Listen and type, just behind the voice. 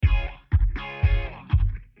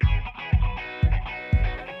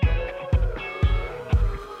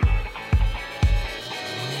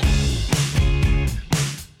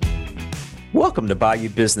Welcome to Bayou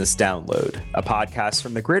Business Download, a podcast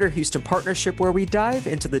from the Greater Houston Partnership where we dive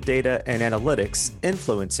into the data and analytics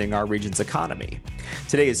influencing our region's economy.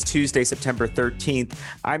 Today is Tuesday, September 13th.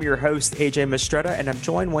 I'm your host, AJ Mistretta, and I'm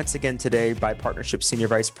joined once again today by Partnership Senior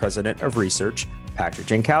Vice President of Research, Patrick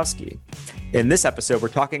Jankowski. In this episode, we're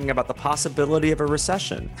talking about the possibility of a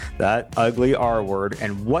recession, that ugly R word,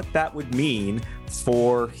 and what that would mean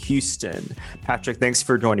for Houston. Patrick, thanks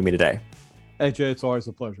for joining me today. AJ, it's always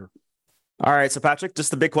a pleasure. All right. So, Patrick, just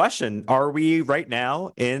the big question. Are we right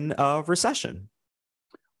now in a recession?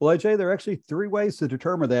 Well, AJ, there are actually three ways to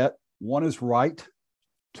determine that. One is right,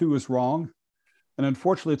 two is wrong. And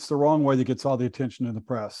unfortunately, it's the wrong way that gets all the attention in the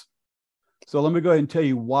press. So let me go ahead and tell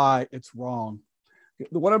you why it's wrong.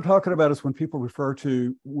 What I'm talking about is when people refer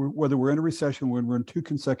to whether we're in a recession, when we're in two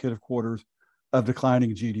consecutive quarters of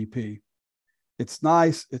declining GDP. It's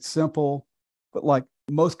nice, it's simple, but like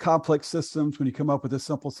most complex systems, when you come up with a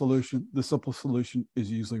simple solution, the simple solution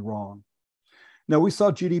is usually wrong. Now, we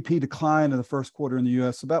saw GDP decline in the first quarter in the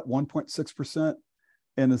U.S. about 1.6%, and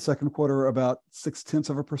in the second quarter about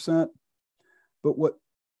 0.6%. But what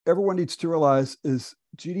everyone needs to realize is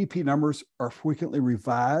GDP numbers are frequently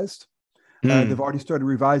revised. They've already started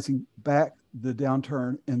revising back the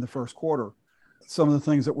downturn in the first quarter. Some of the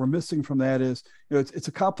things that we're missing from that is, it's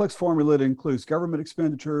a complex formula that includes government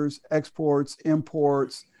expenditures, exports,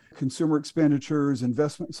 imports, consumer expenditures,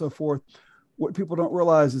 investment, and so forth. What people don't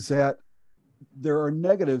realize is that there are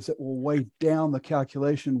negatives that will weigh down the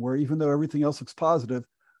calculation where even though everything else looks positive,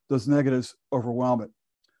 those negatives overwhelm it.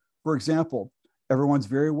 For example, everyone's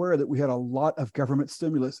very aware that we had a lot of government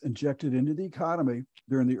stimulus injected into the economy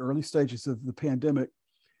during the early stages of the pandemic,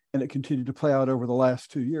 and it continued to play out over the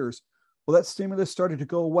last 2 years. Well, that stimulus started to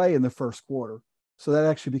go away in the first quarter. So that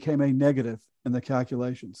actually became a negative in the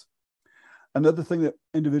calculations. Another thing that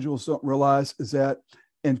individuals don't realize is that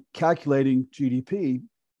in calculating GDP,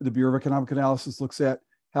 the Bureau of Economic Analysis looks at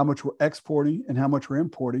how much we're exporting and how much we're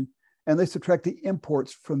importing, and they subtract the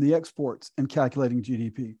imports from the exports in calculating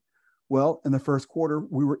GDP. Well, in the first quarter,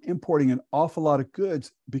 we were importing an awful lot of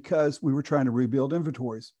goods because we were trying to rebuild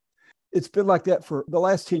inventories. It's been like that for the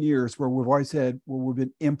last 10 years where we've always had, where we've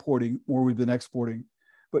been importing more, we've been exporting.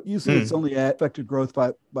 But usually it's only affected growth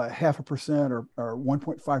by 0.5% or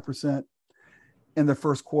 1.5%. In the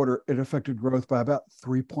first quarter, it affected growth by about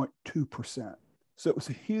 3.2%. So it was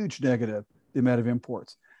a huge negative, the amount of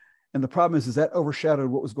imports. And the problem is that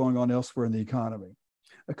overshadowed what was going on elsewhere in the economy.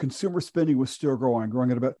 Consumer spending was still growing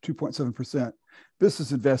at about 2.7%.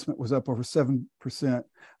 Business investment was up over 7%.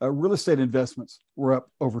 Real estate investments were up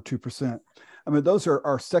over 2%. I mean, those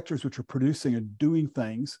are sectors which are producing and doing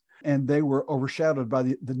things, and they were overshadowed by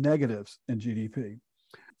the negatives in GDP.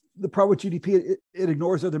 The problem with GDP, it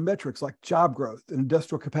ignores other metrics like job growth and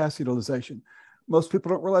industrial capacity utilization. Most people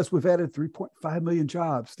don't realize we've added 3.5 million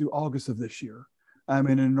jobs through August of this year. I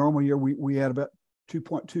mean, in a normal year, we had about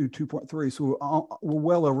 2.2, 2.3. So we're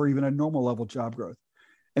well over even a normal level job growth.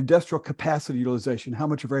 Industrial capacity utilization, how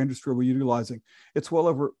much of our industry are we utilizing? It's well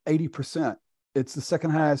over 80%. It's the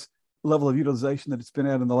second highest level of utilization that it's been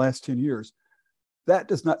at in the last 10 years. That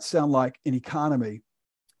does not sound like an economy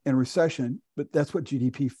in recession, but that's what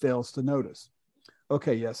GDP fails to notice.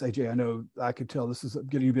 Okay, yes, AJ, I know I could tell this is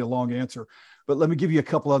going to be a long answer, but let me give you a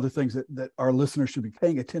couple other things that our listeners should be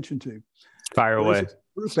paying attention to. Fire away.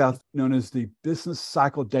 Group out known as the Business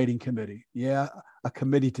Cycle Dating Committee. Yeah, a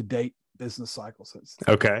committee to date business cycles.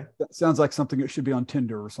 Okay. That sounds like something that should be on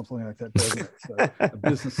Tinder or something like that, doesn't it? So, a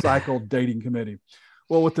Business Cycle Dating Committee.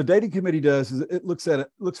 Well, what the dating committee does is it looks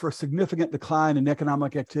for a significant decline in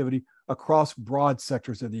economic activity across broad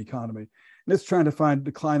sectors of the economy. And it's trying to find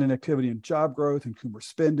decline in activity in job growth and consumer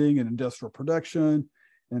spending and industrial production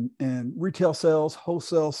and retail sales,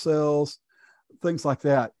 wholesale sales, things like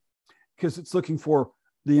that. Because it's looking for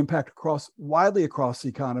the impact widely across the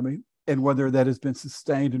economy and whether that has been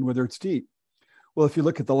sustained and whether it's deep. Well, if you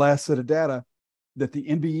look at the last set of data that the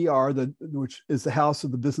NBER, which is the House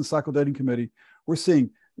of the Business Cycle Dating Committee, we're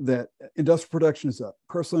seeing that industrial production is up,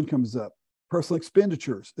 personal income is up, personal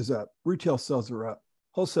expenditures is up, retail sales are up,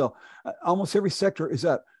 wholesale, almost every sector is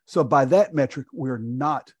up. So by that metric, we're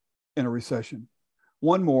not in a recession.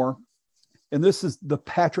 One more, and this is the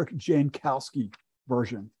Patrick Jankowski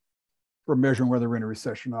version for measuring whether we're in a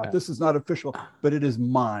recession or not. This is not official, but it is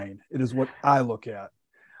mine. It is what I look at.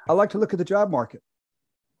 I like to look at the job market.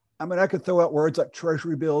 I mean, I could throw out words like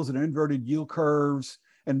treasury bills and inverted yield curves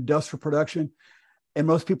and industrial production, and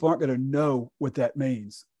most people aren't going to know what that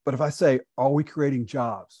means. But if I say, are we creating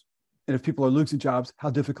jobs? And if people are losing jobs,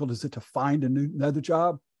 how difficult is it to find another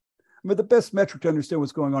job? I mean, the best metric to understand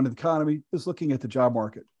what's going on in the economy is looking at the job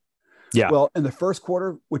market. Yeah. Well, in the first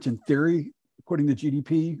quarter, which in theory according to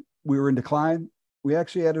GDP, we were in decline. We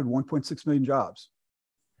actually added 1.6 million jobs.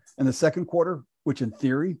 In the second quarter, which in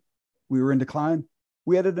theory, we were in decline,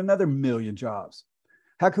 we added another million jobs.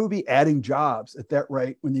 How can we be adding jobs at that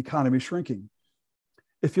rate when the economy is shrinking?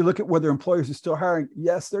 If you look at whether employers are still hiring,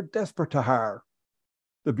 yes, they're desperate to hire.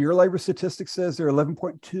 The Bureau of Labor Statistics says there are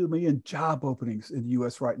 11.2 million job openings in the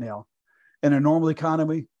US right now. In a normal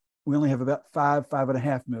economy, we only have about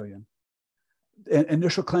 5.5 million. And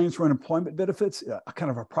initial claims for unemployment benefits,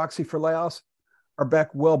 kind of a proxy for layoffs, are back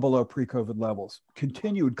well below pre-COVID levels.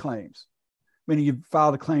 Continued claims, meaning you've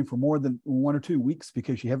filed a claim for more than 1 or 2 weeks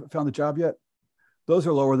because you haven't found a job yet, those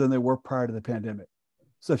are lower than they were prior to the pandemic.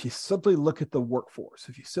 So if you simply look at the workforce,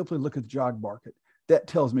 if you simply look at the job market, that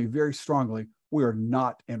tells me very strongly we are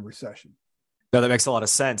not in recession. No, that makes a lot of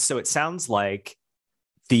sense. So it sounds like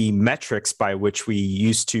the metrics by which we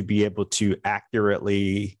used to be able to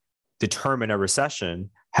accurately determine a recession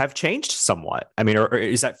have changed somewhat. I mean, or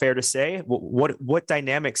is that fair to say? What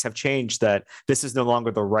dynamics have changed that this is no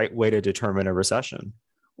longer the right way to determine a recession?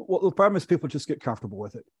 Well, the problem is people just get comfortable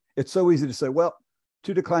with it. It's so easy to say, well,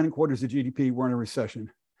 2 declining quarters of GDP, we're in a recession.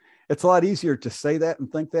 It's a lot easier to say that and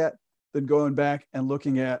think that than going back and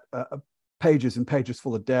looking at pages and pages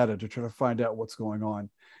full of data to try to find out what's going on.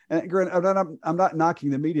 And granted, I'm not knocking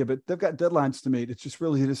the media, but they've got deadlines to meet. It's just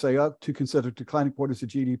really easy to say, to consider declining quarters of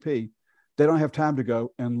GDP. They don't have time to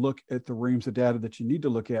go and look at the reams of data that you need to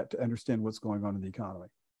look at to understand what's going on in the economy.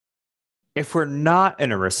 If we're not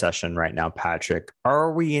in a recession right now, Patrick,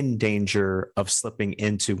 are we in danger of slipping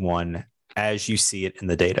into one as you see it in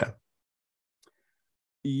the data?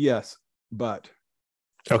 Yes, but.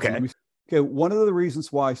 Okay. One of the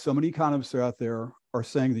reasons why so many economists are out there are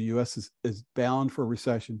saying the U.S. is bound for a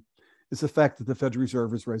recession is the fact that the Federal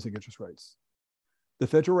Reserve is raising interest rates. The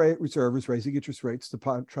Federal Reserve is raising interest rates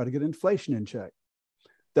to try to get inflation in check.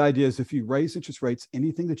 The idea is if you raise interest rates,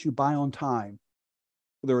 anything that you buy on time,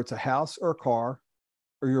 whether it's a house or a car,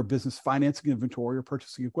 or your business financing inventory or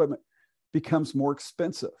purchasing equipment, becomes more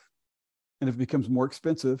expensive. And if it becomes more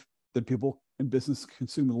expensive, then people in business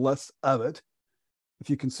consume less of it. If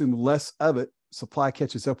you consume less of it, supply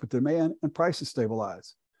catches up with demand and prices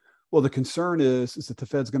stabilize. Well, the concern is that the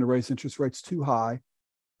Fed's going to raise interest rates too high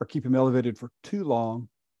or keep them elevated for too long,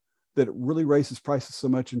 that it really raises prices so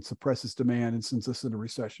much and suppresses demand and sends us into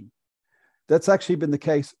recession. That's actually been the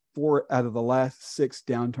case 4 out of the last 6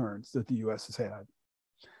 downturns that the U.S. has had.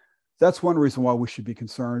 That's one reason why we should be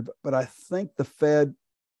concerned. But I think the Fed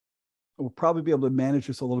will probably be able to manage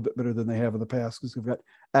this a little bit better than they have in the past because they've got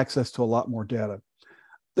access to a lot more data.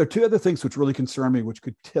 There are 2 other things which really concern me, which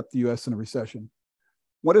could tip the U.S. in a recession.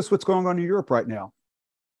 What is what's going on in Europe right now?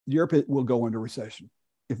 Europe will go into recession.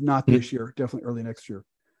 If not this year, definitely early next year.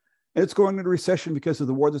 And it's going into recession because of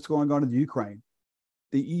the war that's going on in the Ukraine.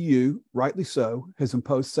 The EU, rightly so, has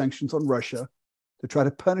imposed sanctions on Russia to try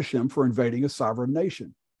to punish them for invading a sovereign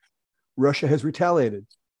nation. Russia has retaliated.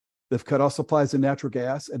 They've cut off supplies of natural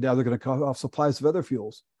gas, and now they're going to cut off supplies of other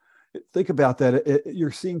fuels. Think about that.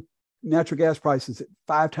 You're seeing natural gas prices at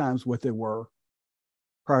 5 times what they were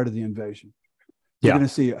prior to the invasion. You're going to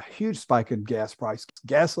see a huge spike in gas prices,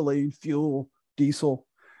 gasoline, fuel, diesel.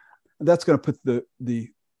 And that's going to put the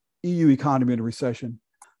EU economy in a recession.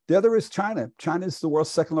 The other is China. China is the world's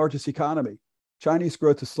 2nd largest economy. Chinese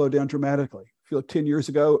growth has slowed down dramatically. I feel like 10 years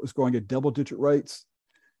ago, it was growing at double-digit rates.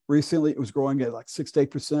 Recently, it was growing at like 6 to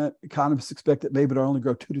 8%. Economists expect that maybe it'll only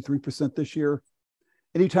grow 2 to 3% this year.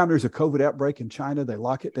 Anytime there's a COVID outbreak in China, they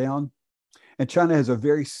lock it down. And China has a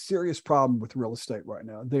very serious problem with real estate right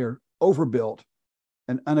now. They're overbuilt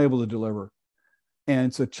and unable to deliver.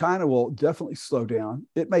 And so China will definitely slow down.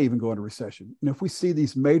 It may even go into recession. And if we see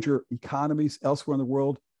these major economies elsewhere in the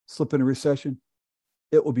world slip into recession,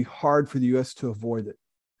 it will be hard for the U.S. to avoid it.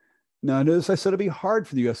 Now, notice I said it'd be hard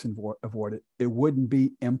for the U.S. to avoid it. It wouldn't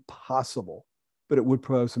be impossible, but it would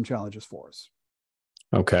pose some challenges for us.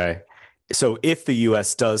 Okay. So if the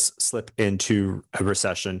U.S. does slip into a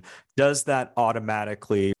recession, does that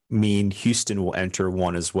automatically mean Houston will enter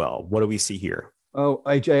one as well? What do we see here? Oh,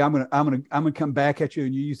 AJ, I'm gonna come back at you,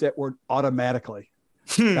 and you use that word automatically.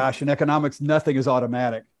 Gosh, in economics, nothing is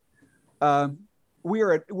automatic. We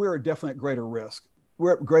are definitely at greater risk.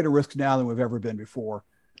 We're at greater risk now than we've ever been before.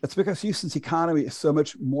 That's because Houston's economy is so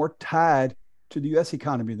much more tied to the U.S.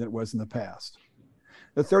 economy than it was in the past.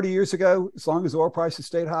 Now, 30 years ago, as long as oil prices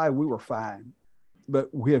stayed high, we were fine.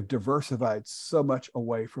 But we have diversified so much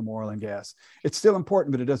away from oil and gas. It's still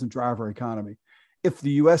important, but it doesn't drive our economy. If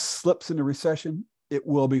the U.S. slips into recession, it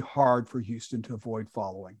will be hard for Houston to avoid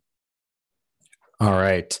following. All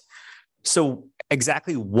right. So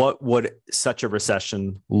exactly what would such a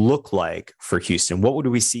recession look like for Houston? What would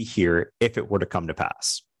we see here if it were to come to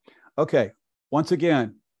pass? Okay. Once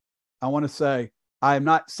again, I want to say, I am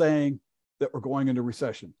not saying that we're going into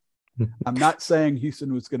recession. I'm not saying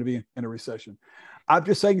Houston was going to be in a recession. I'm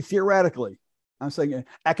just saying theoretically, I'm saying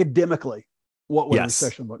academically, what would a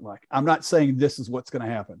recession look like? I'm not saying this is what's going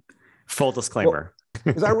to happen. Full disclaimer.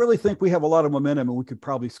 Because I really think we have a lot of momentum and we could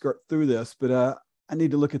probably skirt through this, but I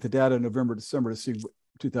need to look at the data in November, December to see what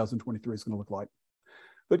 2023 is going to look like.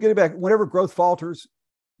 But getting back, whenever growth falters,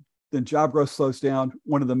 then job growth slows down.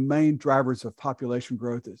 One of the main drivers of population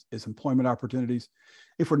growth is employment opportunities.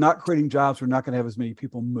 If we're not creating jobs, we're not going to have as many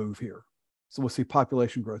people move here. So we'll see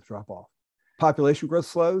population growth drop off. Population growth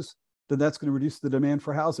slows, then that's going to reduce the demand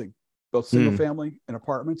for housing, both single family and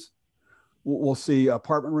apartments. We'll see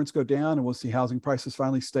apartment rents go down, and we'll see housing prices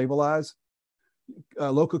finally stabilize.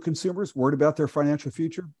 Local consumers worried about their financial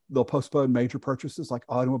future, they'll postpone major purchases like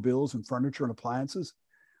automobiles and furniture and appliances.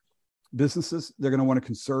 Businesses, they're going to want to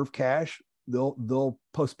conserve cash. They'll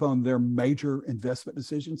postpone their major investment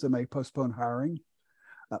decisions. They may postpone hiring.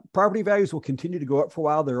 Property values will continue to go up for a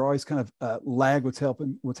while. They're always kind of lag what's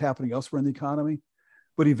happening elsewhere in the economy,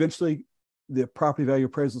 but eventually the property value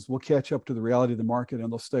appraisals will catch up to the reality of the market,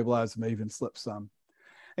 and they'll stabilize and may even slip some.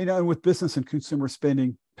 And with business and consumer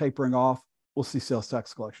spending tapering off, we'll see sales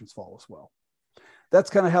tax collections fall as well. That's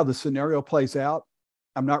kind of how the scenario plays out.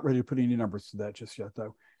 I'm not ready to put any numbers to that just yet,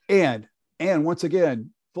 though. And once again,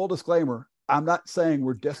 full disclaimer, I'm not saying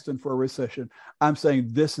we're destined for a recession. I'm saying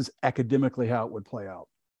this is academically how it would play out.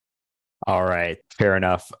 All right, fair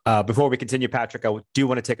enough. Before we continue, Patrick, I do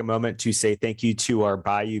want to take a moment to say thank you to our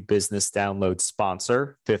Bayou Business Download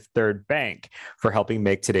sponsor, Fifth Third Bank, for helping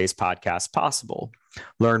make today's podcast possible.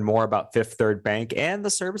 Learn more about Fifth Third Bank and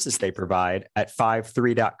the services they provide at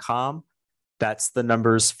 53.com. That's the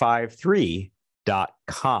numbers 53.com.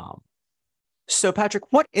 So,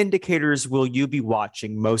 Patrick, what indicators will you be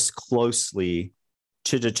watching most closely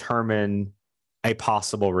to determine a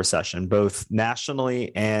possible recession, both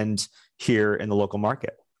nationally and here in the local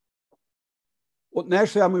market? Well,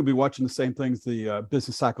 nationally, I'm going to be watching the same things the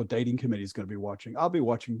Business Cycle Dating Committee is going to be watching. I'll be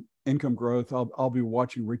watching income growth. I'll be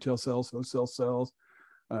watching retail sales, wholesale sales,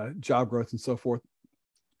 job growth, and so forth.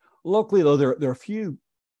 Locally, though, there are a few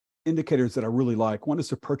indicators that I really like. One is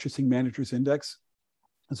the Purchasing Managers Index.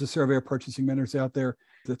 There's a survey of purchasing managers out there.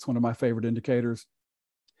 That's one of my favorite indicators.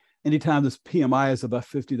 Anytime this PMI is above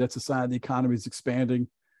 50, that's a sign the economy is expanding.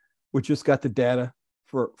 We just got the data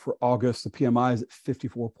for August. The PMI is at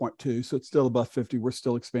 54.2, so it's still above 50. We're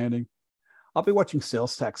still expanding. I'll be watching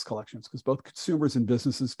sales tax collections because both consumers and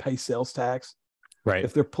businesses pay sales tax. Right.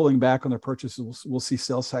 If they're pulling back on their purchases, we'll see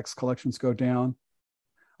sales tax collections go down.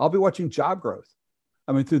 I'll be watching job growth.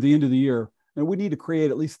 I mean, through the end of the year. And we need to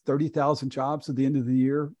create at least 30,000 jobs at the end of the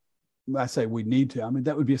year. I say we need to. I mean,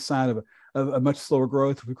 that would be a sign of a much slower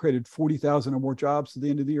growth. If we created 40,000 or more jobs at the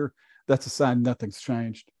end of the year, that's a sign nothing's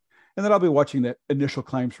changed. And then I'll be watching the initial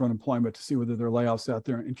claims for unemployment to see whether there are layoffs out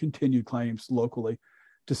there, and continued claims locally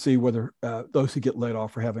to see whether those who get laid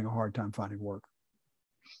off are having a hard time finding work.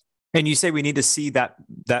 And you say we need to see that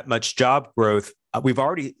much job growth. We've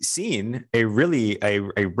already seen a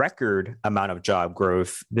record amount of job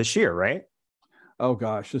growth this year, right? Oh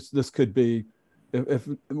gosh, this could be if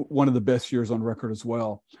one of the best years on record as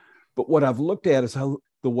well. But what I've looked at is how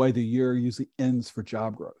the way the year usually ends for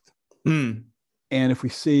job growth. And if we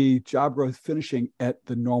see job growth finishing at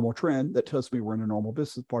the normal trend, that tells me we're in a normal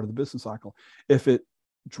business part of the business cycle. If it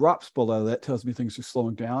drops below that, tells me things are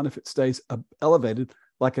slowing down. If it stays elevated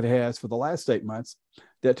like it has for the last 8 months,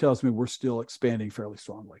 that tells me we're still expanding fairly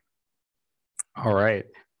strongly. All right.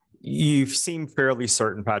 You seem fairly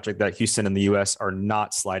certain, Patrick, that Houston and the U.S. are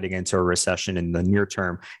not sliding into a recession in the near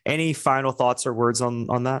term. Any final thoughts or words on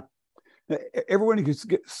that? Everyone gets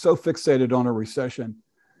so fixated on a recession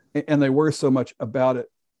and they worry so much about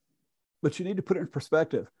it, but you need to put it in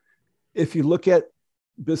perspective. If you look at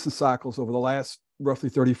business cycles over the last roughly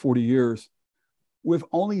 30, 40 years,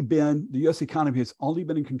 the U.S. economy has only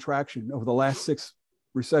been in contraction over the last 6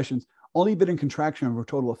 recessions, only been in contraction over a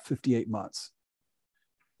total of 58 months.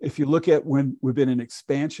 If you look at when we've been in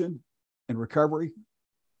expansion and recovery,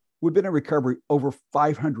 we've been in recovery over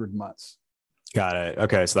 500 months. Got it.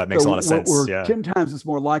 Okay. So that makes a lot of sense. We're 10 times as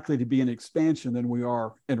more likely to be in expansion than we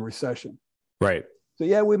are in recession. Right. So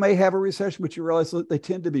yeah, we may have a recession, but you realize that they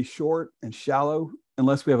tend to be short and shallow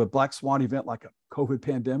unless we have a black swan event like a COVID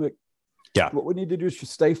pandemic. Yeah. What we need to do is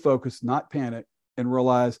just stay focused, not panic, and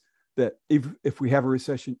realize that if we have a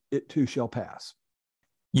recession, it too shall pass.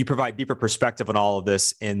 You provide deeper perspective on all of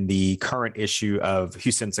this in the current issue of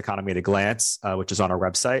Houston's Economy at a Glance, which is on our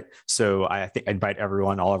website. So I think I invite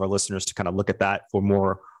everyone, all of our listeners, to kind of look at that for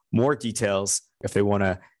more details if they want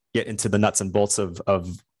to get into the nuts and bolts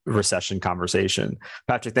of recession conversation.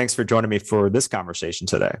 Patrick, thanks for joining me for this conversation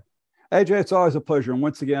today. AJ, it's always a pleasure. And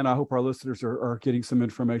once again, I hope our listeners are getting some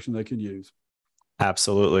information they can use.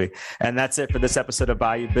 Absolutely. And that's it for this episode of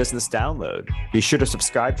Bayou Business Download. Be sure to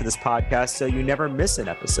subscribe to this podcast so you never miss an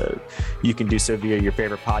episode. You can do so via your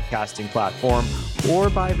favorite podcasting platform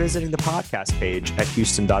or by visiting the podcast page at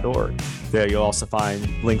houston.org. There you'll also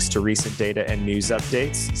find links to recent data and news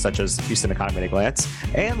updates, such as Houston Economy at a Glance,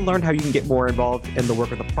 and learn how you can get more involved in the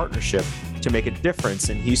work of the partnership to make a difference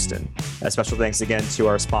in Houston. A special thanks again to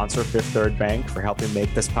our sponsor, Fifth Third Bank, for helping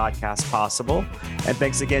make this podcast possible. And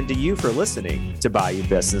thanks again to you for listening to Bayou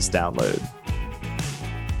Business Download.